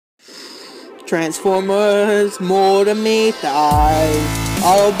Transformers, more to meet the eye.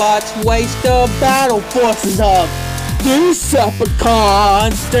 Autobots waste the battle forces of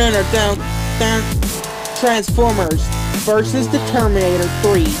Decepticons. Transformers versus the Terminator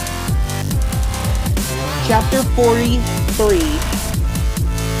 3. Chapter 43.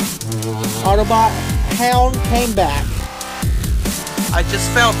 Autobot Hound came back. I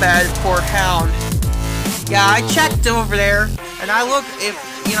just felt bad for Hound. Yeah, I checked over there, and I looked if,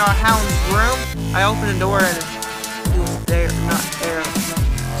 you know, Hound's room. I opened the door and he was there, not there.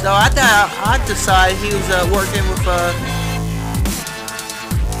 So I thought I'd decide he was working with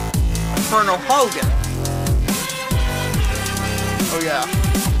Colonel Hogan. Oh yeah.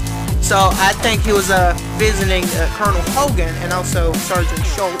 So I think he was visiting Colonel Hogan and also Sergeant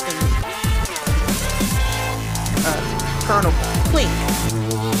Schultz and Colonel Klink.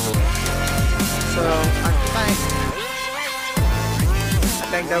 So I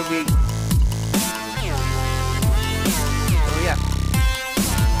think that would be. Oh yeah.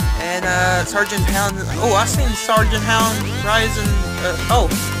 And Sergeant Hound. Oh, I seen Sergeant Hound rising. Oh,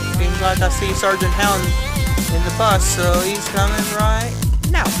 seems like I see Sergeant Hound in the bus. So he's coming right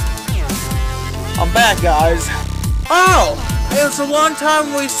now. I'm back, guys. Oh, it was a long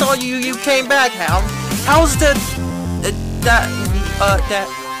time we saw you. You came back, Hound. How's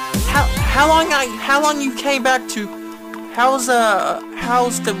how long you came back to? How's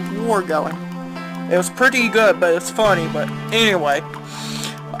the war going? It was pretty good, but it's funny. But anyway,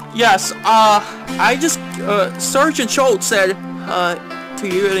 yes. I just Sergeant Schultz said to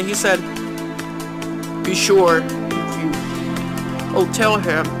you, and he said, be sure if you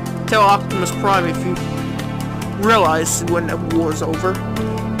tell Optimus Prime if you realize when the war's over,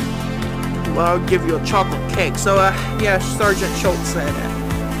 well, I'll give you a chocolate cake. So yeah, Sergeant Schultz said,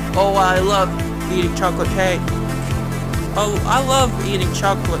 oh, I love eating chocolate cake. Oh, I love eating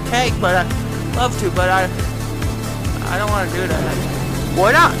chocolate cake, but I love to, but I don't want to do that.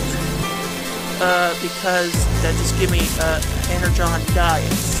 Why not? Because that just give me energon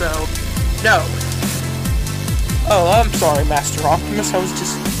diet. So no. Oh, I'm sorry, Master Optimus. I was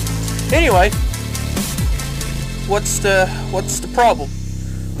just. Anyway, what's the problem?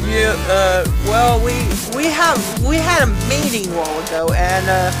 Yeah. Well, we had a meeting a while ago, and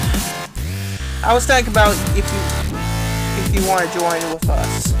I was thinking about if you want to join with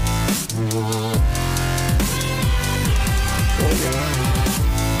us.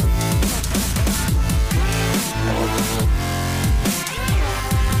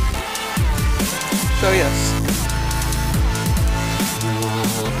 So yes.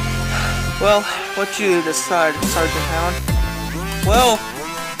 Well, what you decide, Sergeant Hound? Well,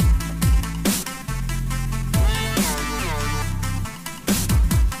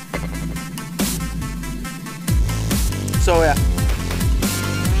 so yeah,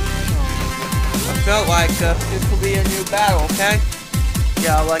 I felt like this will be a new battle, okay?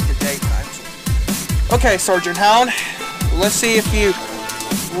 Yeah, I like the daytimes. Okay, Sergeant Hound, let's see if you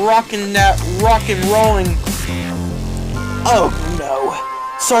rockin' rolling. Oh no,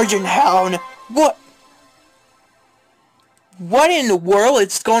 Sergeant Hound, what in the world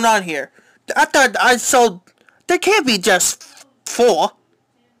is going on here? I thought I saw there can't be just 4.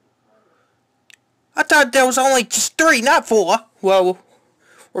 I thought there was only just 3, not 4. Well,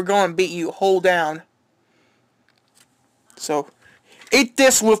 we're going to beat you whole down. So, eat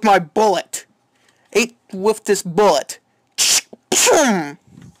this with my bullet. Eat with this bullet.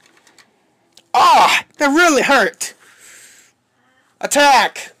 Ah, that really hurt.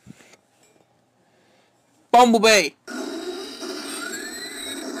 Attack. Bumblebee.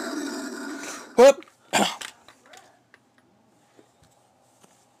 Whoop.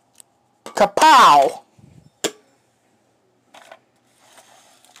 Kapow!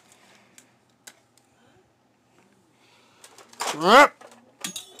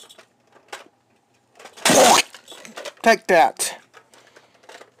 Take that.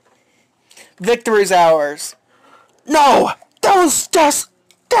 Victory's ours. No!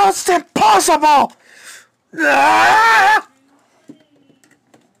 That's impossible! Ah!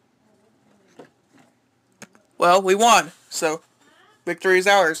 Well, we won, so victory's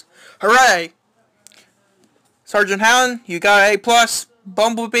ours. Hooray! Sergeant Hound, you got an A+.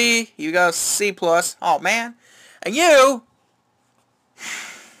 Bumblebee, you got a C+. Oh man. And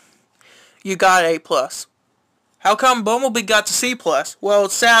you got A+. How come Bumblebee got to C+? Well,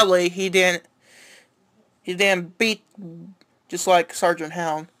 sadly, he didn't beat just like Sergeant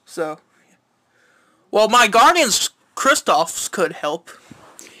Hound. So, well, my Guardians Kristoffs could help.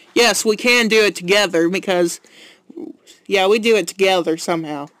 Yes, we can do it together because, yeah, we do it together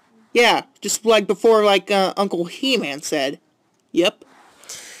somehow. Yeah, just like before, like Uncle He-Man said. Yep.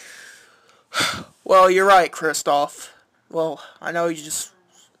 Well, you're right, Kristoff. Well, I know you just...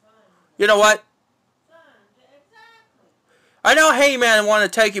 You know what? I know Heyman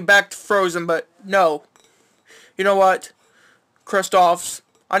wanted to take you back to Frozen, but no. You know what? Kristoffs,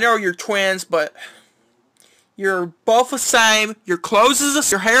 I know you're twins, but... You're both the same. Your clothes is the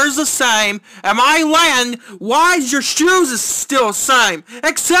same. Your hair is the same. Am I land? Why is your shoes is still the same?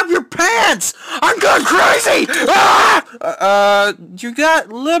 Except your pants! I'm going crazy! Ah! You got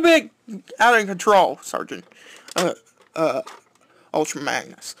a little bit out of control, Sergeant. Ultra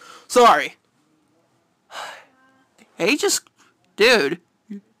Magnus. Sorry. Hey, dude,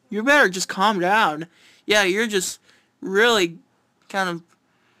 you better just calm down. Yeah, you're just really kind of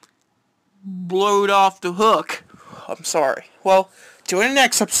blowed off the hook. I'm sorry. Well, tune in the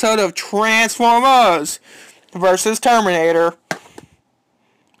next episode of Transformers versus Terminator.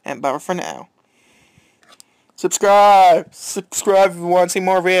 And bye for now. Subscribe if you want to see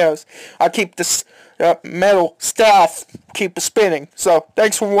more videos. I keep this metal stuff keep it spinning. So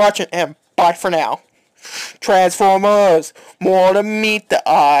thanks for watching and bye for now. Transformers, more to meet the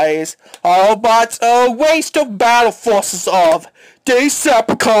eyes. Autobots, a waste of battle forces of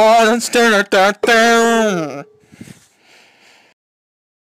Decepticons.